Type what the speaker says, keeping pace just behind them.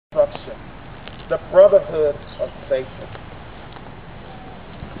the brotherhood of Satan.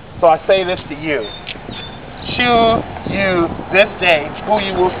 So I say this to you. Choose you this day who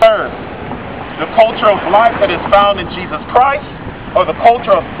you will serve. The culture of life that is found in Jesus Christ, or the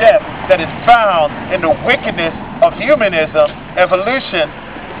culture of death that is found in the wickedness of humanism, evolution,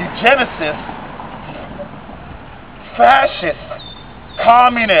 eugenesis, fascist,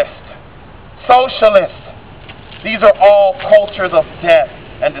 communist, socialist. These are all cultures of death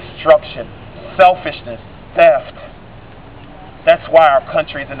and destruction, selfishness, theft. That's why our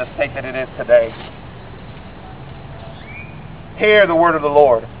country is in the state that it is today. Hear the word of the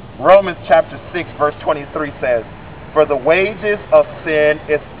Lord. Romans chapter 6 verse 23 says, "For the wages of sin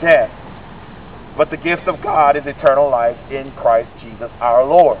is death, but the gift of God is eternal life in Christ Jesus our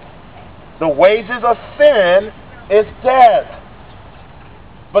Lord." The wages of sin is death,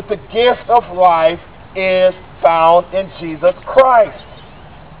 but the gift of life is found in Jesus Christ.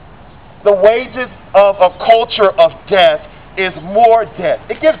 The wages of a culture of death is more death.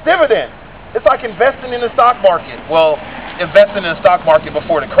 It gives dividends. It's like investing in the stock market. Well, investing in the stock market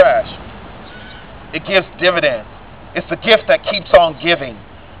before the crash. It gives dividends. It's the gift that keeps on giving.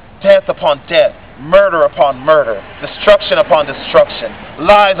 Death upon death, murder upon murder, destruction upon destruction,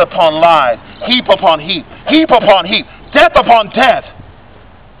 lies upon lies, heap upon heap, heap upon heap, death upon death.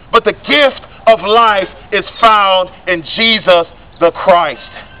 But the gift of life is found in Jesus the Christ.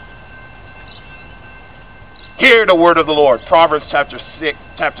 Hear the word of the Lord. Proverbs chapter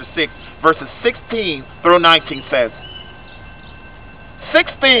 6, verses 16 through 19 says,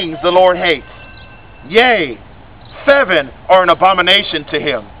 "6 things the Lord hates, yea, 7 are an abomination to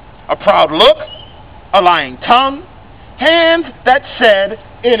him: a proud look, a lying tongue, hands that shed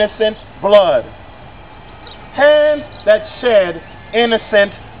innocent blood." Hands that shed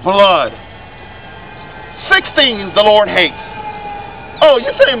innocent blood. 6 things the Lord hates. Oh,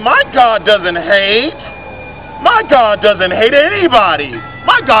 you say, my God doesn't hate. My God doesn't hate anybody.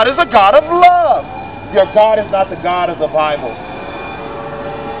 My God is a God of love. Your God is not the God of the Bible.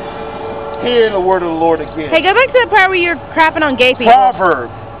 Hear the word of the Lord again. Hey, go back to the part where you're crapping on gay people.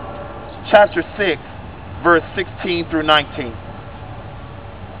 Proverbs chapter 6, verse 16 through 19.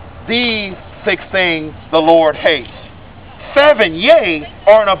 "These 6 things the Lord hates. 7, yea,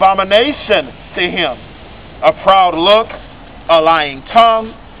 are an abomination to him: a proud look, a lying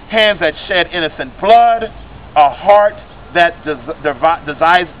tongue, hands that shed innocent blood, a heart that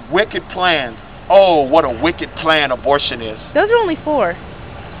desires wicked plans." Oh, what a wicked plan abortion is. Those are only 4.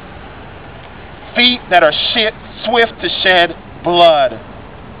 "Feet that are swift to shed blood."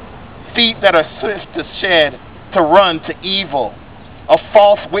 Feet that are swift to shed, to run to evil. "A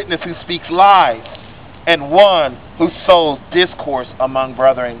false witness who speaks lies, and one who sows discourse among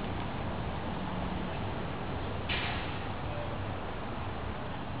brethren."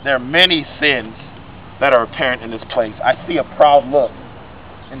 There are many sins that are apparent in this place. I see a proud look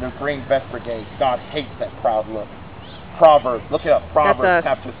in the Green Vest Brigade. God hates that proud look. Proverbs, look it up. Proverbs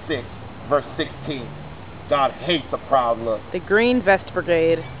chapter 6, verse 16. God hates a proud look. The Green Vest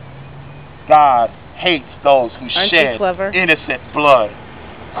Brigade. God hates those who shed innocent blood.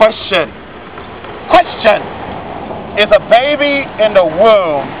 Question. Is a baby in the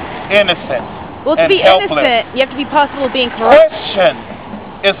womb innocent? Well, to be helpless? innocent, you have to be possible of being corrupt. Question.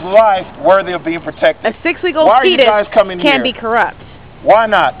 Is life worthy of being protected? A 6-week-old fetus can't be corrupt. Why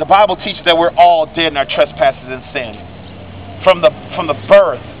not? The Bible teaches that we're all dead in our trespasses and sin. From the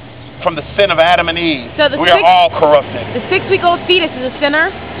birth, from the sin of Adam and Eve, so we are all corrupted. The 6-week-old fetus is a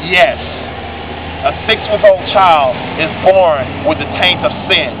sinner? Yes. A 6-week-old child is born with the taint of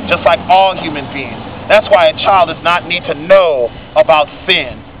sin, just like all human beings. That's why a child does not need to know about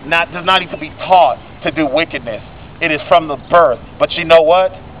sin, does not need to be taught to do wickedness. It is from the birth. But you know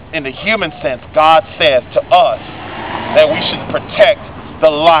what? In the human sense, God says to us that we should protect the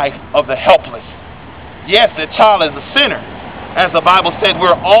life of the helpless. Yes, the child is a sinner. As the Bible said,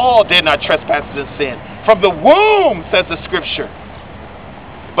 we're all dead in our trespasses and sin. From the womb, says the Scripture.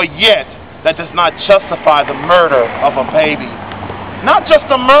 But yet, that does not justify the murder of a baby. Not just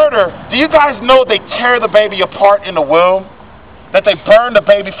the murder. Do you guys know they tear the baby apart in the womb? That they burn the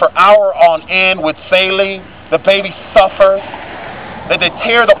baby for hours on end with saline? The baby suffers. That they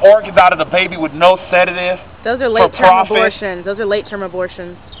tear the organs out of the baby with no sedative. Those are late-term abortions. Those are late-term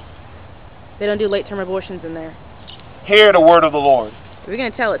abortions. They don't do late-term abortions in there. Hear the word of the Lord. If you're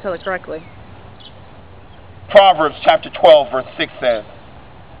going to tell it correctly. Proverbs chapter 12, verse 6 says,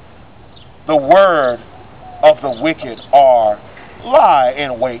 "The word of the wicked are lie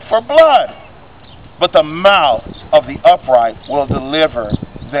in wait for blood, but the mouth of the upright will deliver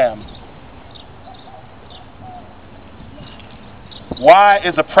them." Why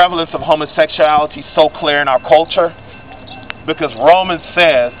is the prevalence of homosexuality so clear in our culture? Because Romans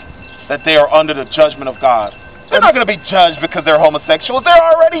says that they are under the judgment of God. They're not going to be judged because they're homosexuals. They're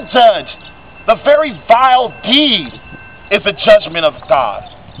already judged. The very vile deed is a judgment of God.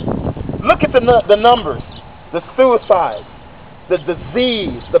 Look at the numbers, the suicide, the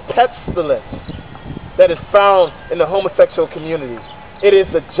disease, the pestilence that is found in the homosexual community. It is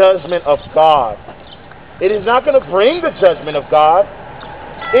the judgment of God. It is not going to bring the judgment of God.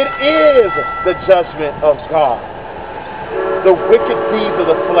 It is the judgment of God. The wicked deeds of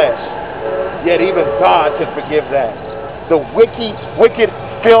the flesh, yet even God can forgive that. The wicked,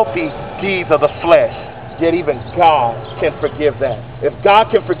 filthy deeds of the flesh, yet even God can forgive that. If God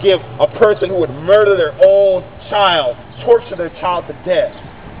can forgive a person who would murder their own child, torture their child to death,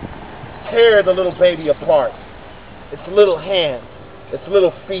 tear the little baby apart, its little hands, its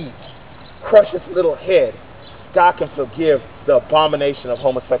little feet, crush its little head, God can forgive the abomination of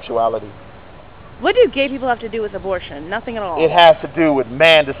homosexuality. What do gay people have to do with abortion? Nothing at all. It has to do with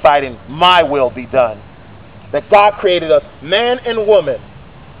man deciding, my will be done. That God created us, man and woman.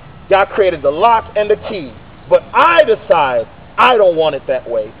 God created the lock and the key. But I decide, I don't want it that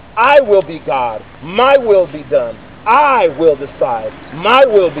way. I will be God. My will be done. I will decide. My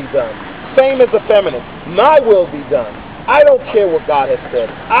will be done. Same as the feminist. My will be done. I don't care what God has said.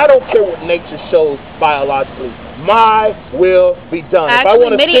 I don't care what nature shows biologically. My will be done.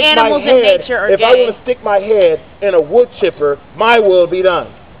 Actually, many animals in nature are gay. If I want to stick my head in a wood chipper, my will be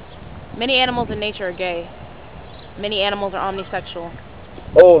done. Many animals in nature are gay. Many animals are omnisexual.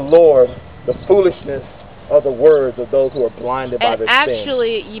 Oh Lord, the foolishness of the words of those who are blinded by their sin. And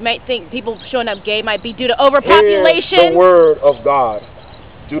actually, you might think people showing up gay might be due to overpopulation. Here's the word of God.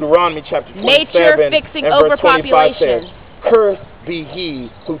 Deuteronomy chapter 27 nature fixing and verse 25 says, cursed be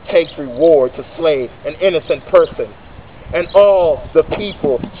he who takes reward to slay an innocent person. And all the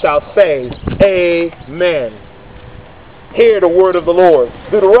people shall say, Amen. Hear the word of the Lord.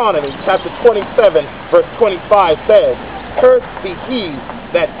 Deuteronomy chapter 27 verse 25 says, cursed be he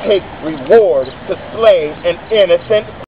that takes reward to slay an innocent